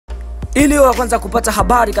Ili wa kwanza kupata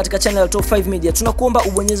habari katika channel ya Top 5 Media, tunakuomba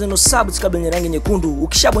ubonyeze no subscribe yenye rangi nyekundu.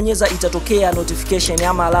 Ukishabonyeza itatokea notification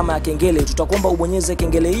ama alama ya kengele. Tutakuomba ubonyeze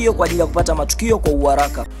kengele hiyo kwa ajili ya kupata matukio kwa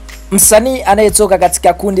uharaka. Msanii anayetoka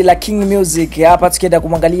katika kundi la King Music, hapa tukienda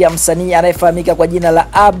kumwangalia msanii anayefahamika kwa jina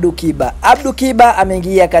la Abdu Kiba. Abdu Kiba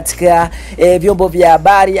ameingia katika vyombo vya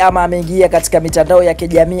habari ama ameingia katika mitandao ya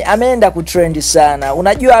kijamii, ameenda kutrend sana.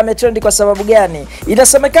 Unajua ametrend kwa sababu gani?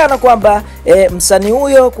 Inasemekana kwamba msanii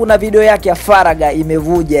huyo kuna video yake ya faraga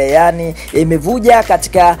imevuja, yani imevuja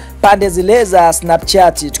katika pande zile za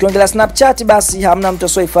Snapchat. Tukiongelea Snapchat, basi hamna mtu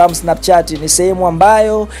asiyefahamu Snapchat ni sehemu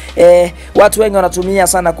ambayo watu wengi wanatumia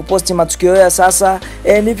sana kuposti matukio ya sasa.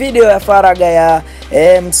 Ni video ya faraga ya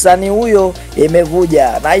msanii huyo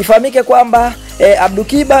imevuja, na ifahamike kwamba Abdu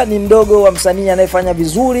Kiba ni mdogo wa msanii anayefanya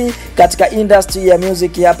vizuri katika industry ya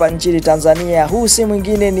music hapa nchini Tanzania. Huu si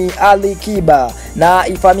mwingine ni Ali Kiba, na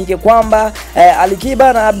ifahamike kwamba Ali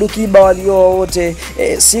Kiba na Abdu Kiba walioa wote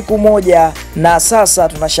siku moja, na sasa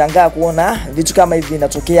tunashangaa kuona vitu kama hivi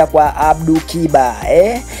vinatokea kwa Abdu Kiba.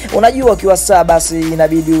 Unajua ukiwa star basi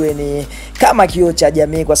inabidi uwe ni kama kioo cha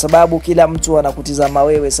jamii, kwa sababu kila mtu anakutizama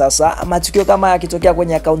wewe. Sasa matukio kama yakitokea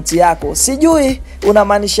kwenye akaunti yako, sijui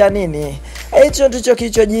unamaanisha nini? Hicho ndicho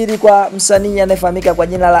kilichojiri kwa msanii anayefahamika kwa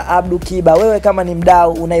jina la Abdu Kiba. Wewe kama ni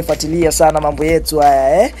mdau unayefuatilia sana mambo yetu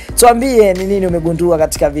haya, tuambie ni nini umegundua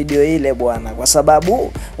katika video ile bwana, kwa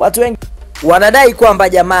sababu watu wengi wanadai kwamba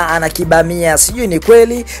jamaa anakibamia, sijui ni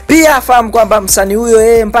kweli. Pia fahamu kwamba msanii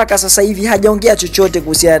huyo mpaka sasa hivi hajaongea chochote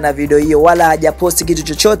kuhusiana na video hiyo, wala hajaposti kitu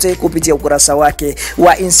chochote kupitia ukurasa wake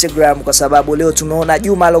wa Instagram, kwa sababu leo tumeona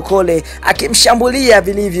Juma Lokole akimshambulia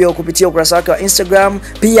vilivyo kupitia ukurasa wake wa Instagram.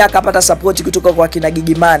 Pia akapata support kutoka kwa kina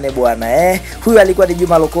Gigimane bwana. Huyu alikuwa ni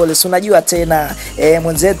Juma Lokole. Si unajua tena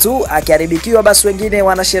mwenzetu akiharibikiwa basi wengine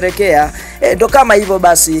wanasherekea. Ndo kama hivyo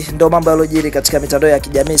basi, ndo mambo yalojiri katika mitandao ya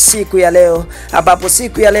kijamii siku ya leo, ambapo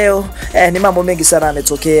siku ya leo ni mambo mengi sana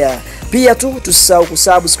yametokea. Pia tusisahau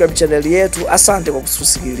kusubscribe channel yetu. Asante kwa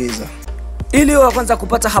kutusikiliza. Ili wa kwanza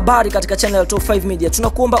kupata habari katika channel ya Top 5 Media,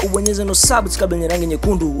 tunakuomba ubonyeze no subscribe yenye rangi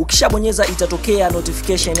nyekundu. Ukishabonyeza itatokea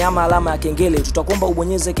notification ama alama ya kengele. Tutakuomba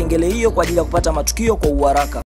ubonyeze kengele hiyo kwa ajili ya kupata matukio kwa uharaka.